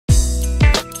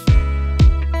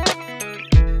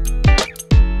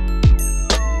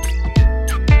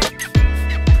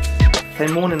Say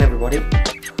morning, everybody.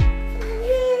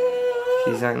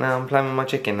 She's like, no, I'm playing with my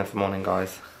chicken this morning,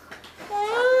 guys.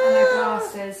 And her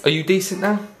glasses. Are you decent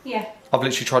now? Yeah. I've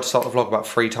literally tried to start the vlog about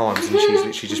 3 times and she's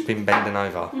literally just been bending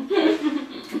over.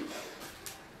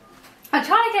 I'm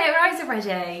trying to get her eyes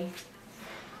ready.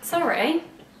 Sorry.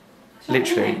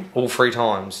 Literally, all 3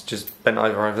 times. Just bent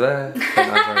over there, bent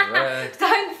over there.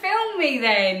 Don't film me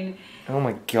then. Oh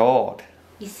my god.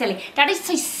 You silly. That is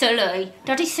so silly.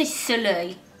 That is so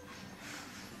silly.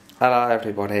 Hello,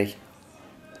 everybody.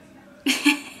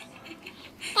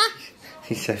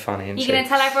 He's so funny, isn't You she? going to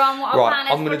tell everyone what our plan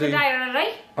is for today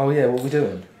already? Oh yeah, what are we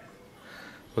doing?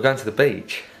 We're going to the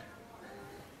beach.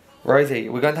 Rosie,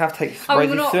 we're going to have to take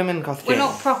Rosie's swimming costume. We're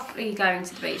not properly going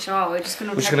to the beach, are we? We're just going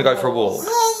to go for a walk.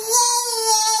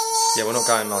 Yeah, we're not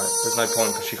going like, there's no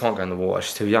point because she can't go in the water,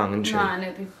 she's too young, isn't she? No, and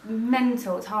it'd be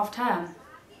mental, it's half term.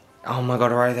 Oh my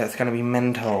god, Rosie, that's going to be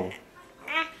mental.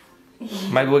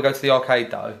 Maybe we'll go to the arcade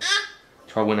though.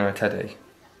 Try win her a teddy.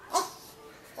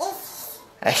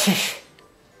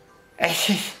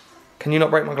 Can you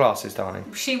not break my glasses,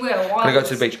 darling? She will. I'm going to go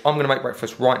to the beach. I'm going to make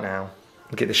breakfast right now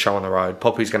and get this show on the road.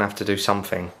 Poppy's going to have to do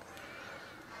something.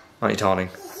 Aren't you, darling?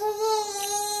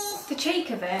 The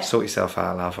cheek of it. Sort yourself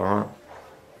out, love, alright?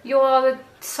 You are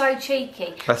so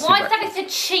cheeky. Why is that so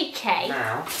cheeky?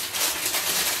 Now,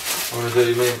 I'm going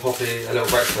to do me and Poppy a little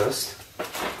breakfast.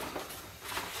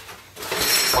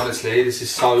 Honestly, this is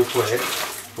so quick.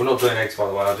 We're not doing eggs, by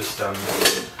the way. I just had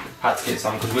to get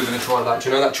some because we're going to try that. Do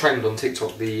you know that trend on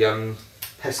TikTok, the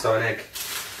pesto and egg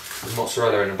with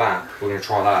mozzarella in the back? We're going to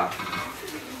try that.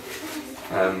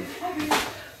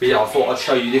 But yeah, I thought I'd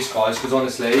show you this, guys, because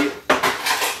honestly,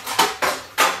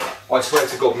 I swear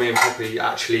to God, me and Poppy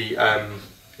actually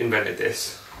invented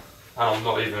this, and I'm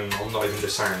not even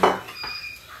just saying that.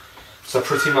 So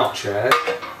pretty much, yeah.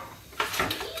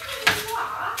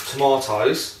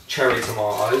 Tomatoes, cherry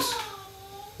tomatoes,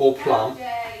 or plum,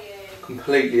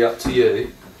 completely up to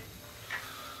you.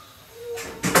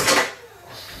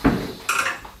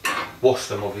 Wash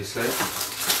them, obviously.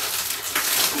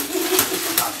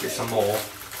 Get some more.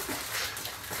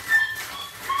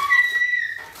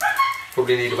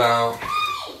 Probably need about,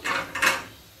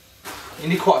 you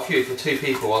need quite a few for 2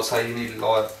 people. I'd say you need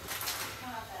like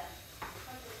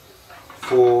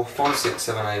 4, 5, 6,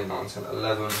 7, 8, 9, 10,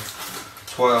 11,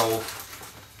 12,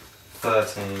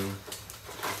 13,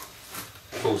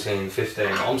 14, 15.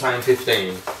 I'm saying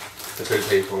 15 for 2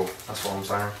 people. That's what I'm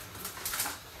saying.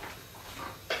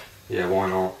 Yeah, why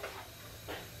not?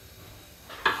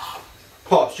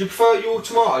 Pops, do you prefer your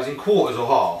tomatoes in quarters or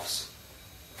halves?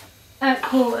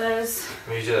 Quarters.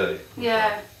 Oh, you do?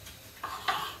 Yeah.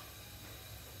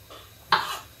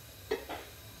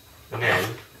 And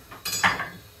then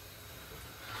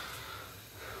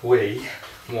we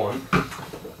want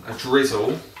a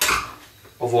drizzle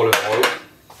of olive oil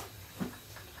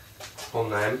on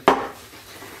them, and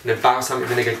then balsamic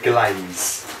vinegar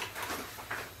glaze.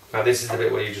 Now this is the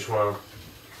bit where you just want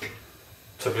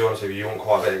to be honest with you, you want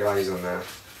quite a bit of glaze on there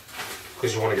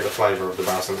because you want to get the flavour of the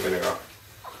balsamic vinegar.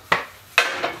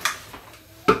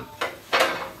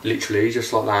 Literally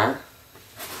just like that.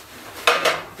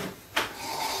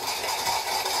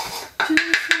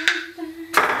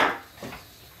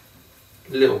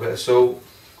 A little bit of salt,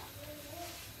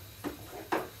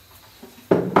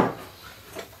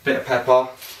 bit of pepper,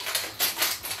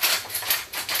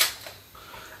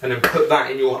 and then put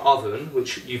that in your oven,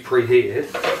 which you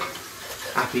preheated.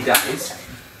 Happy days.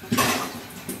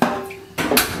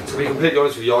 To be completely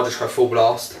honest with you, I'll just go full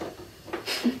blast.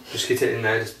 Just get it in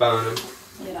there, just burn them.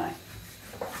 You know.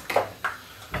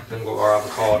 Then we've got our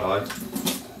avocado.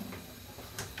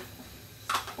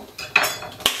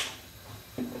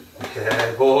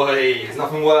 Yeah, boy, there's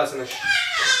nothing worse than a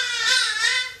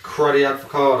cruddy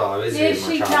avocado, is it? Here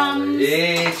she comes.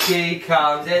 Here she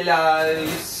comes, hello.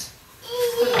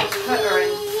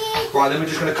 Right, then we're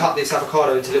just going to cut this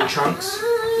avocado into little chunks.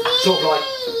 Sort of like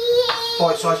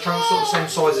bite-sized chunks, sort of the same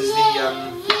size as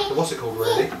the what's it called,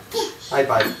 really? Hey,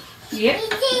 babe. Yep.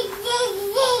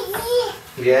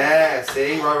 Yeah,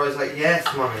 see? Roro's like, yes,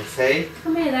 mummy, see?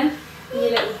 Come here then, you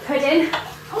little pudding.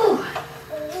 Ooh.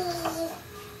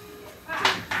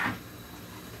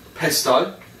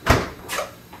 Pesto.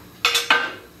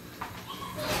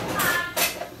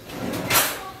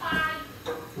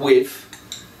 With.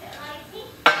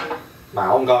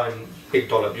 Now I'm going big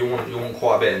dollop. You want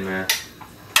quite a bit in there.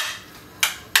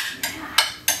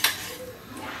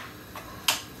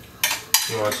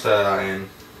 You want to stir that in.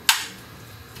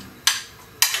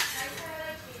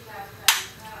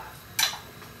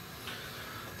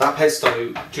 That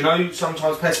pesto, do you know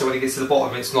sometimes pesto when it gets to the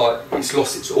bottom it's like, it's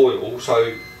lost its oil,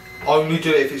 so Only do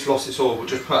it if it's lost its oil, but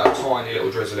just put a tiny little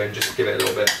drizzle in, just to give it a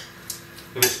little bit.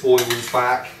 If it spoils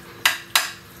back.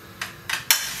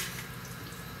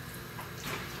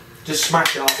 Just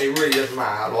smash it up, it really doesn't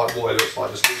matter like what it looks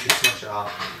like, just literally smash it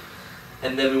up.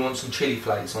 And then we want some chilli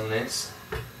flakes on this.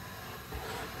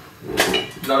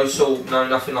 No salt, no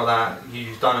nothing like that.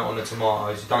 You've done it on the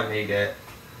tomatoes, you don't need it.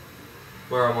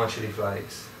 Where are my chilli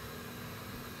flakes?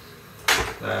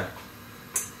 There.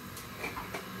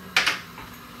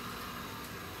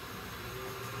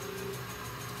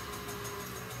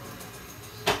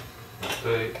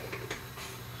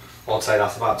 I'd say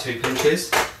that's about 2 pinches.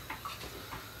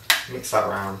 Mix that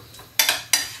around.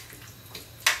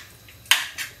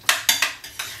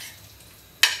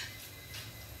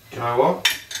 Do you know what?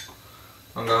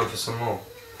 I'm going for some more.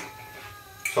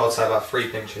 So I'd say about 3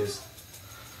 pinches.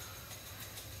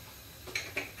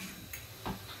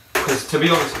 Because to be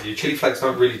honest with you, chilli flakes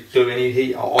don't really do any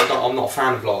heat. I'm not a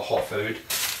fan of like hot food.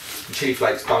 And chilli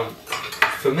flakes don't,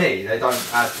 for me, they don't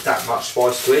add that much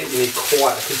spice to it. You need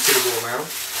quite a considerable amount.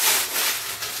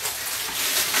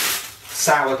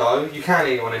 Sourdough, you can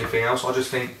eat on anything else. I just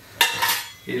think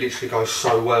it literally goes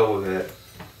so well with it.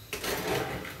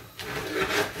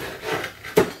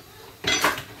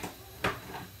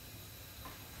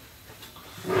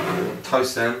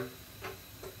 Toast them.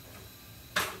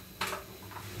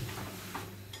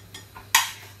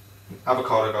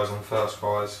 Avocado goes on first,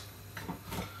 guys.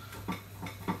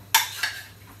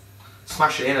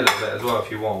 Smash it in a little bit as well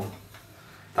if you want.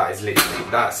 That is literally,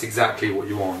 that's exactly what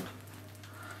you want.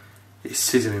 It's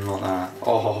sizzling like that.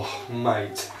 Oh,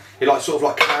 mate. It like sort of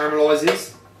like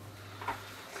caramelises.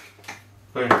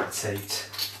 Boom, that's it.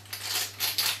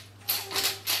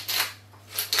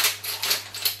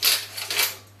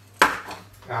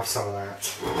 Have some of that.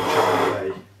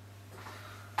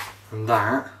 And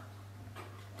that.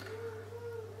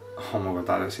 Oh my god,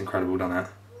 that looks incredible, doesn't it?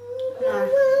 No.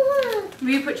 Will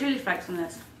you put chilli flakes on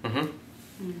this? Mm-hmm.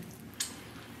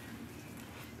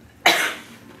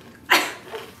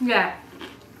 Yeah.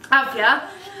 Have ya?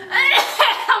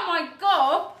 Oh my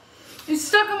god! It's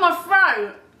stuck in my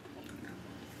throat.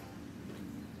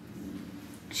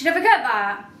 Should ever get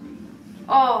that?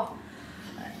 Oh.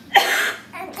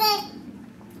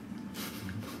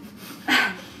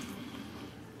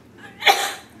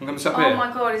 I'm gonna stop here. here. Oh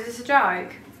my god, is this a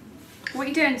joke? What are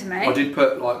you doing to me? I did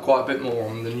put like quite a bit more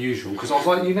on than usual because I was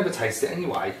like, you never taste it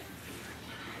anyway.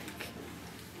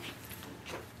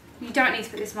 You don't need to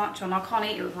put this much on. I can't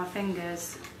eat it with my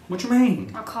fingers. What do you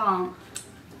mean? I can't.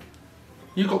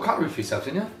 You got cutlery for yourself,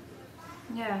 didn't you?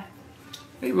 Yeah.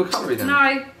 Eat with cutlery then.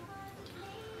 No.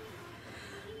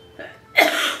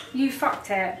 You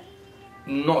fucked it.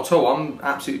 Not at all. I'm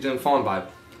absolutely doing fine, babe.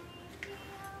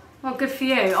 Well, good for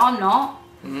you. I'm not.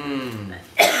 Mmm.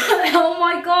 Oh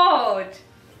my god.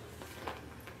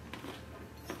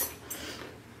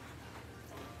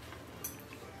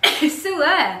 It's still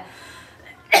there.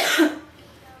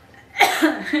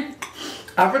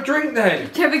 Have a drink then.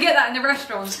 Do you ever get that in the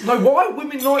restaurants? No, why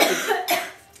women like it?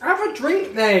 Have a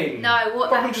drink then. No, what?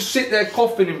 Probably just sit there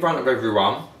coughing in front of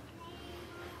everyone.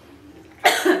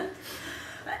 What the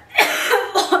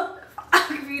fuck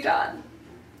have you done?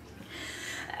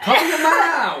 Cover your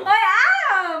mouth. I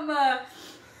am.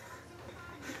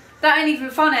 That ain't even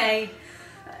funny.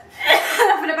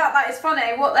 Nothing about that is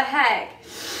funny. What the heck?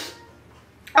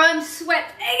 I'm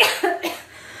sweating.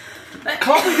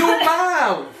 Cover your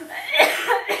mouth!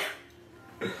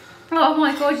 Oh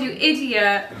my god, you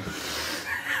idiot.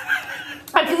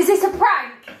 Is this a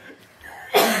prank?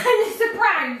 Is this a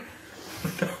prank?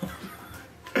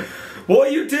 What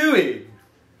are you doing?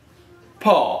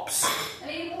 Pops? I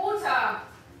need water.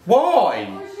 Why?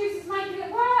 Orange juice is making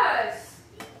it worse.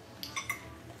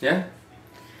 Yeah?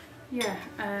 Yeah,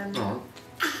 Oh.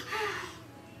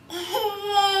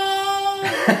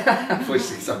 I thought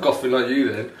she'd start coughing like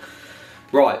you then.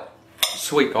 Right.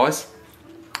 Sweet, guys.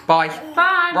 Bye.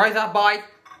 Bye. Rosa, bye.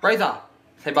 Rosa,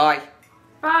 say bye.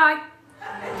 Bye.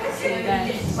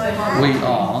 We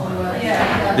are.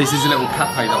 This is a little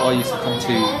cafe that I used to come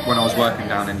to when I was working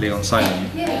down in Leon Salem.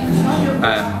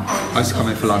 I used to come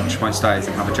in for lunch most days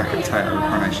and have a jacket potato with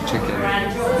coronation chicken.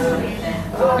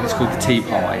 And it's called the Tea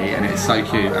Party and it's so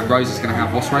cute. And Rosa's going to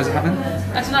have, what's Rosa having?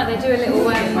 I don't know, they do a little,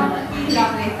 what's it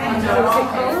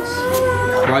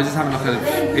called? Rosa's having like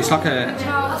a, it's like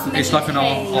an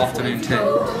afternoon tea.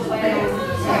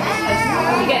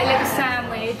 You get a little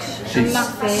sandwich She's and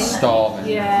nothing. starving.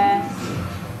 Yeah.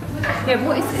 Yeah,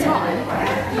 what is the time?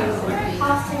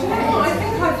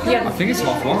 Yeah. I think it's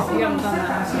half one. You haven't done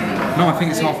that. No, I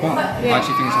think it's half one. I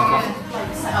actually think it's half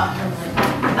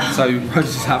one. So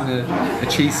Rose is having a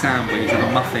cheese sandwich with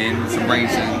a muffin, some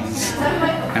raisins,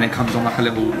 and it comes on like a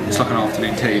little, it's like an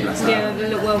afternoon tea, bless her. Yeah, they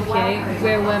look well cute.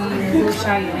 We'll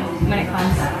show you when it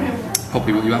comes.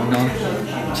 Poppy, what you having on?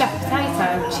 Jack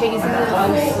potato, cheese and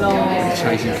coleslaw.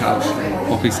 Cheese and coleslaw.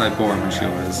 Poppy's so boring when she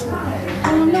orders.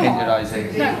 Oh, no. Kinder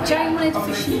Daisy. No, Jane wanted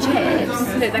fish and chips.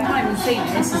 Look, they can't even see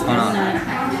this, isn't it?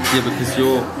 Yeah, because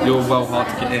you're well hard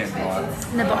to get in, right?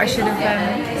 No, but I should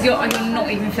have. You're not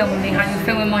even filming me, honey. You're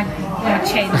filming my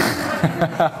chin.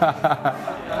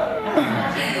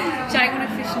 Jane wanted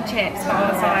fish and chips, but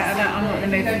I was like, I'm not in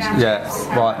the mood for fish and chips.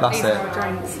 Yeah, right, that's These it. are our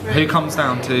drinks. Who comes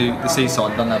down to the seaside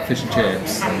and doesn't have fish and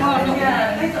chips?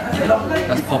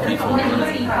 That's Poppy for you.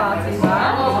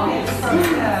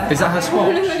 Is that her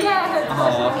squash? Yeah.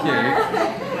 Oh, cute.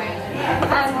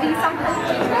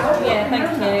 Yeah, thank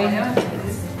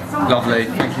you. Lovely,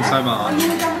 thank you so much.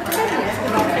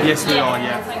 Yes, we are,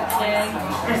 yeah.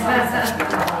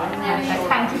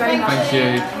 Thank you very much. Thank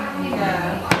you.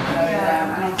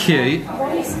 Cute.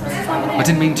 I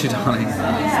didn't mean to, darling.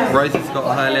 Rosie's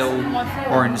got her little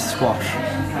orange squash.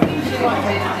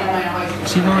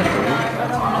 She might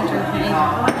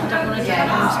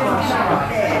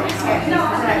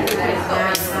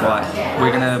Right,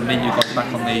 we're going to meet you guys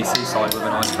back on the seaside with an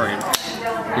ice cream.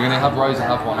 You're going to have Rosa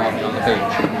have one, aren't you, on the beach?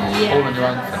 Yeah. All on your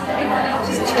own thing.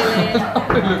 Just chilling.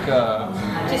 Look at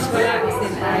her. Just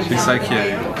relaxing. She's so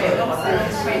cute.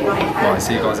 Right,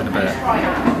 see you guys in a bit.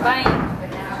 Bye.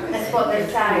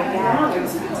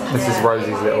 This is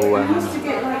Rosie's little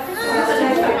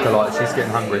delight. She's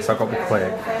getting hungry, so I've got to be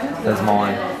quick. There's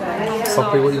mine.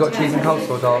 Poppy, what you got? Cheese and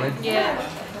coleslaw, darling? Yeah.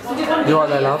 You right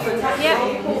there, love?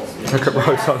 Yeah. Look at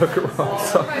Rosa, look at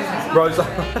Rosa.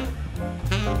 Rosa.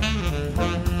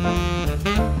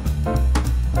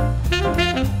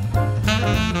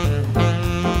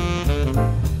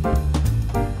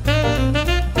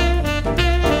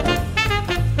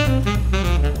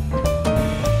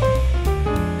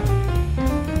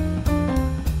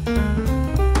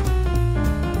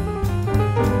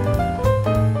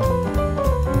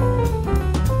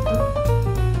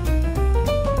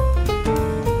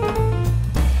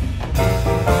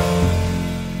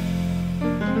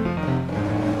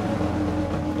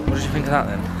 That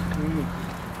then?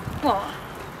 What?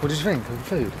 What did you think of the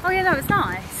food? Oh yeah, no, it's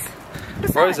nice.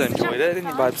 Rosa enjoyed it, didn't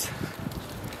you, babes?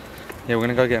 Yeah, we're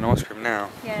gonna go get an ice cream now.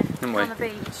 Yeah, didn't we? on the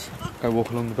beach. Go walk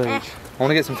along the beach. I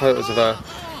want to get some photos of her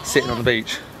sitting on the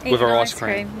beach with her ice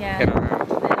cream. Yeah. In her hand.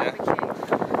 Yeah.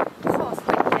 So it's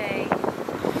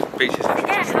windy. Beach is actually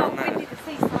Forget just how around there. windy the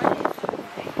seaside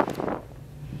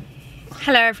is.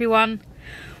 Hello everyone.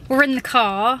 We're in the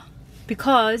car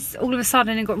because all of a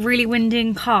sudden it got really windy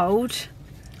and cold.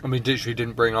 I mean, literally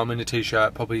didn't bring. I'm in a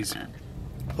t-shirt. Poppy's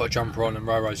got a jumper on, and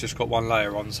Roro's just got one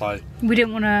layer on. So we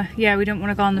didn't want to. Yeah, we didn't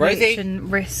want to go on the Rosie. beach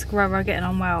and risk Roro getting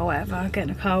unwell or whatever, getting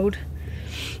a cold.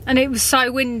 And it was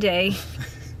so windy.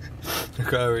 look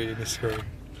at her eating the screen.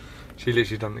 She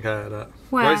literally doesn't care that.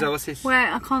 Where? Rosa, what's this?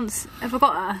 Where? I can't. Have I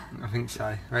got her? I think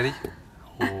so. Ready?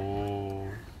 Oh.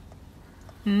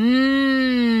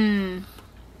 Mmm.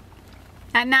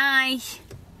 At night.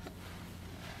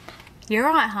 You're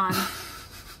right, hon.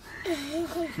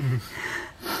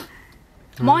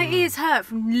 My ears hurt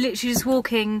from literally just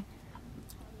walking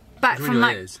back What do you from mean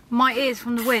like your ears? my ears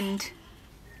from the wind.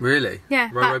 Really? Yeah,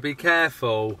 Roro, back- be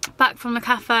careful. Back from the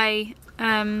cafe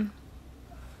to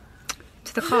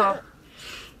the car.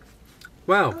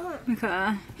 Well, Look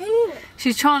at her.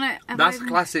 She's trying to. that's a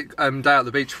classic day out at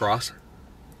the beach for us,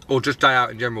 or just day out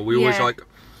in general. We always Yeah. like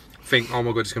think, oh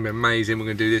my god, it's gonna be amazing. We're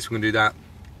gonna do this. We're gonna do that.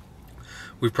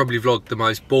 We've probably vlogged the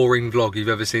most boring vlog you've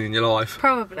ever seen in your life.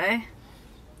 Probably.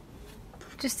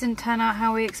 Just didn't turn out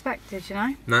how we expected, you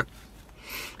know? No,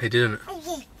 it didn't.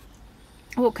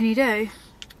 What can you do?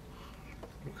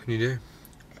 What can you do?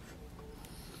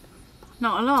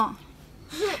 Not a lot.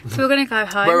 So we're going to go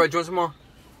home. Roro, do you want some more?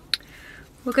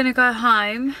 We're going to go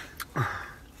home.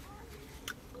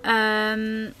 We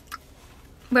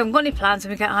haven't got any plans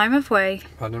when we get home, have we?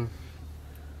 Pardon?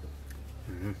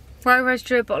 Roro's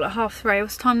drew a bottle at 3:30.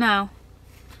 What's the time now?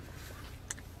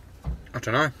 I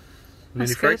don't know. Nearly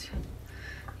That's 3. good.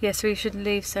 Yeah, so we should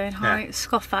leave soon. Yeah. Alright,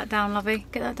 scoff that down, lovey.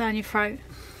 Get that down your throat.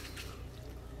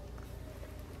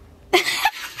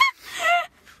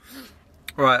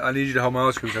 Right, I need you to hold my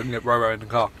ice cream so I can get Roro in the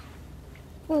car.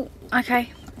 Oh,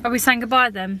 okay. Are we saying goodbye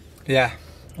then? Yeah.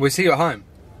 We'll see you at home.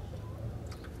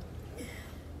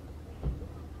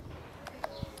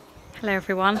 Hello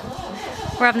everyone.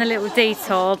 We're having a little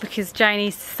detour because Jay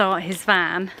needs to start his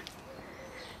van.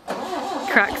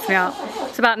 Cracks me up.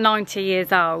 It's about 90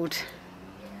 years old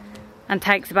and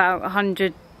takes about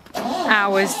 100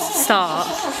 hours to start.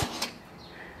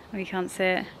 Oh, you can't see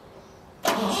it.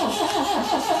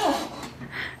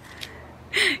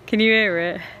 Can you hear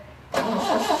it?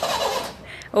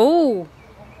 Oh!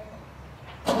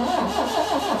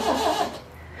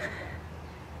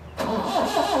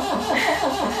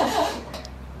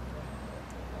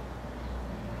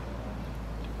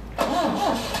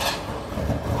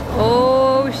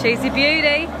 Oh, she's a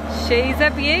beauty. She's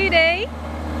a beauty.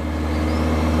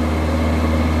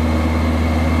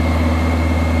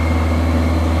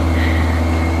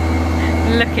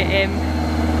 Look at him.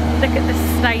 Look at the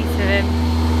state of him.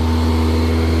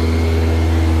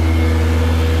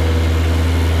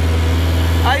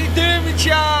 How you doing, my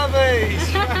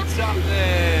charmies? What's up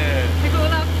there? Look at all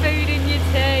that food in your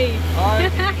teeth. Hey.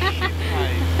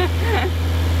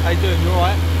 How you doing? You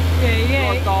alright? Yeah, You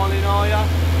alright, darling, are ya?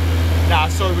 Nah,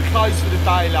 sorry, we're closed for the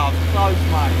day, love. Closed,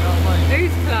 mate. You know what I mean?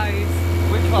 Who's closed?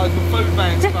 We're closed, the food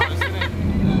van's closed, isn't it?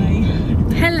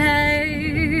 Hello.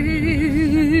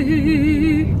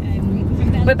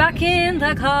 We're back in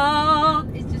the car.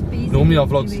 Normally our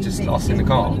vlogs are just us in the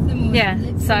car. Yeah,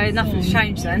 so nothing's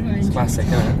changed then. It's classic,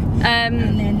 isn't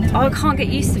it? I can't get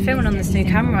used to filming on this new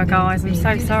camera, guys. I'm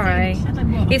so sorry.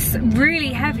 It's really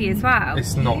heavy as well.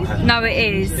 It's not heavy. No, it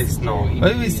is. It's not. Who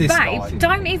is this Babe, guy?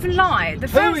 don't even lie.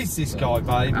 Who is this guy,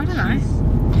 babe? I don't know.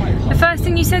 The first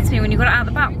thing you said to me when you got it out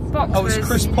of the box Oh, it's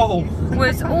Chris Paul.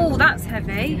 was, oh, that's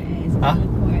heavy. Huh?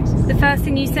 The first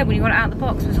thing you said when you got it out of the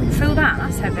box was, feel that,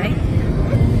 that's heavy.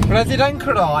 Bloody don't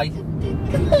cry.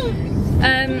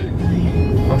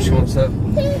 Oh, she wants a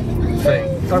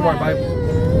thing. Don't worry, babe.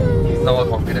 No, I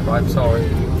can't get it, babe. Sorry.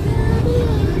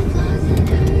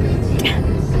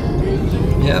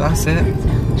 Yeah, that's it.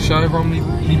 Show everyone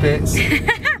me bits.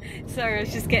 Sorry, I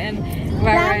was just getting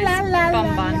Roro's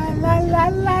bum bun. La la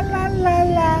la la la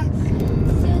la.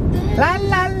 La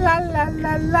la la la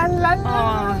la la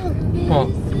la. Oh, What?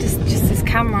 just this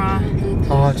camera.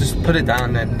 Oh, just put it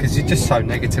down then, because you're just so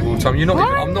negative all the time. You're not.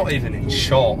 Even, I'm not even in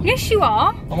shot. Yes, you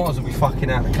are. I might as well be fucking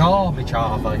out the car, bitch,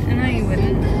 Harvey. No, you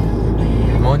wouldn't.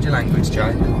 Mind your language,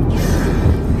 Jay.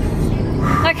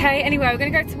 Okay, anyway, we're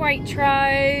going to go to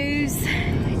Waitrose.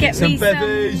 Get Some me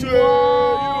bevies. some Who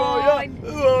are ya?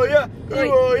 Who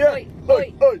are ya?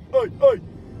 Oi, oi, oi, oi.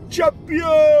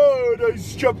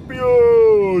 Champions,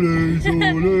 champions. Ole,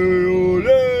 ole,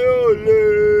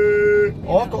 ole.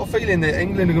 Oh, I've got a feeling that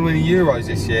England are going to win the Euros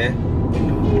this year.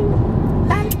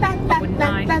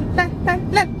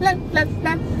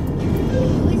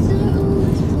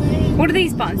 What do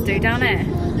these buttons do down here?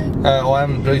 I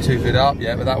haven't Bluetoothed it up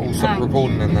yet, but that will stop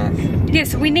recording and that. Yeah,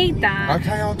 so we need that.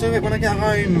 Okay, I'll do it when I get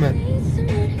home.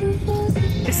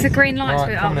 It's the green lights.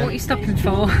 Right, What are you stopping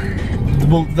for?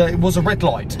 Well, it was a red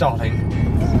light, darling.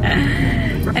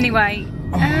 Anyway.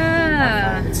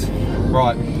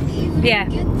 Right. Yeah.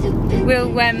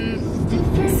 We'll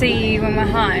see you when we're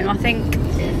home. I think.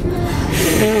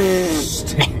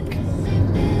 Stink.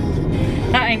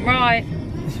 That ain't right.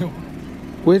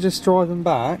 We're just driving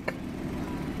back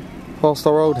past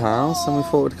our old house and we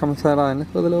thought we'd come and say hello and look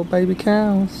at all the little baby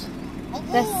cows.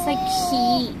 They're so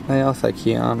cute. They are so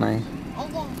cute, aren't they? Do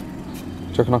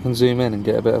you reckon I can zoom in and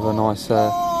get a bit of a nice...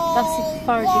 That's as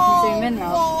far as you can zoom in,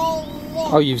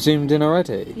 love. Oh, you've zoomed in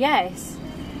already? Yes.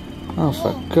 Oh,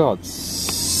 for God's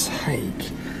sake.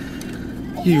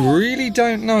 You really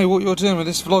don't know what you're doing with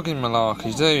this vlogging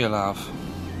malarkey, do you, love?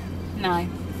 No,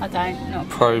 I don't. Not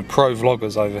Pro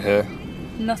vloggers over here.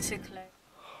 Not a clue.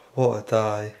 What a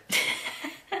day.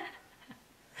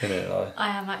 Isn't it though? I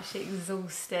am actually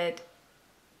exhausted.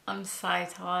 I'm so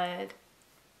tired.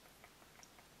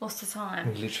 What's the time?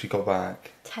 We literally got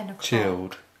back. 10 o'clock.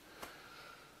 Chilled.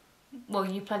 Well,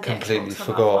 you played the Completely Xbox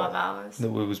for about 5 forgot hours. that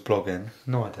we was blogging.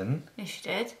 No, I didn't. Yes, you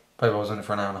did. Babe, I was on it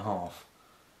for an hour and a half.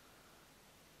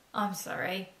 I'm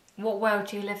sorry. What world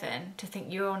do you live in to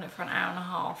think you were on it for an hour and a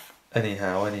half?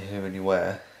 Anyhow, anywho,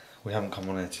 anywhere. We haven't come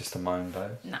on it just a moan,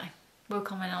 babe. No. We'll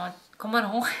come on.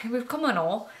 We've come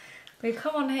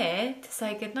on here to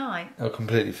say goodnight. I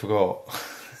completely forgot.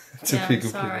 Yeah, I'm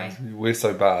sorry. We're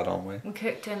so bad, aren't we? We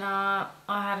cooked dinner.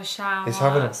 I had a shower. It's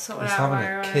having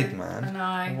a kid, room. man.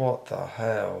 I know. What the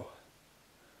hell?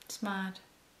 It's mad.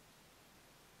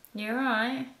 You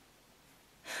alright?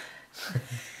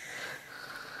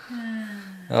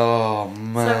 Oh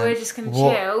man. So we're just gonna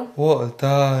chill. What a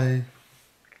day.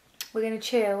 We're gonna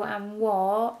chill and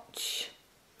watch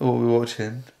What are we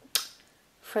watching?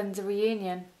 Friends of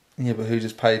Reunion. Yeah, but who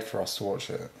just paid for us to watch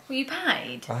it? Well, you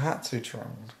paid. I had to,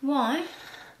 Tron. Why?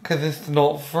 Because it's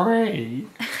not free.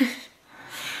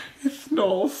 It's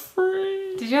not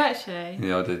free. Did you actually?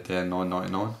 Yeah, I did. Yeah,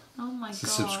 $9.99. Oh my god. It's a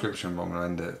subscription, but I'm gonna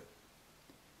end it.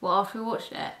 Well, after we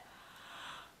watched it.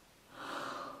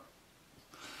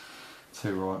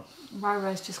 too right.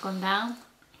 Roro's just gone down.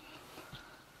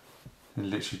 It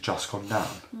literally just gone down.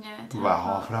 Yeah. About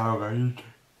half an hour ago.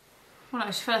 Well,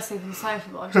 no, she fell asleep on the sofa,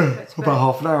 but I just put it to bed. About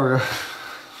half an hour ago.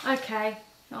 Okay.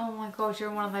 Oh my god, you're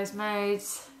in one of those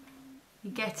moods.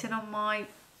 You're getting on my...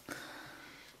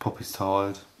 Poppy's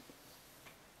tired.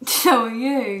 So are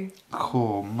you.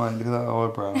 Cool, mate, look at that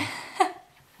eyebrow.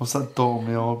 What's that dot on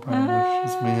my eyebrow?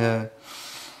 It's me hair.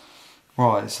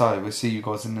 Right, so we'll see you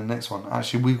guys in the next one.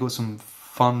 Actually, we've got some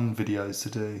fun videos to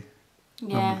do.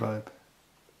 Yeah. Haven't we, babe?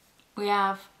 We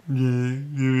have. Yeah,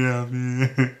 we have,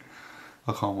 yeah.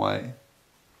 I can't wait.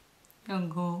 I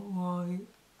can't wait.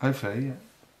 Hopefully, yeah.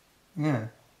 Yeah.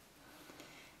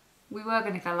 We were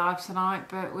going to go live tonight,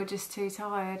 but we're just too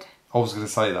tired. I was going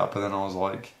to say that, but then I was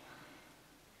like...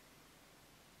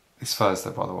 It's Thursday,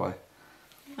 by the way.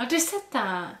 I just said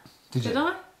that. Did you?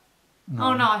 I? No.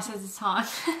 Oh no, I said the time.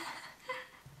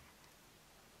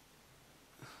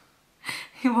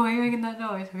 Why are you making that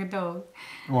noise like a dog?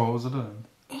 What was I doing?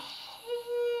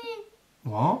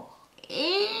 What?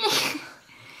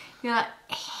 You're like...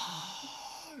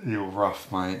 You're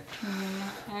rough, mate.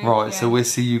 Yeah, Right, so we'll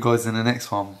see you guys in the next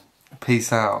one.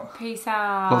 Peace out. Peace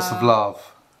out. Lots of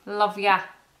love. Love ya.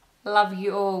 Love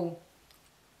you all.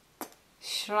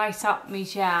 Straight up me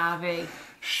chavvy.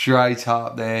 Straight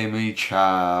up there, me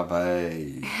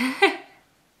chavvy.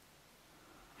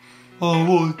 Oh,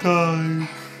 what a day.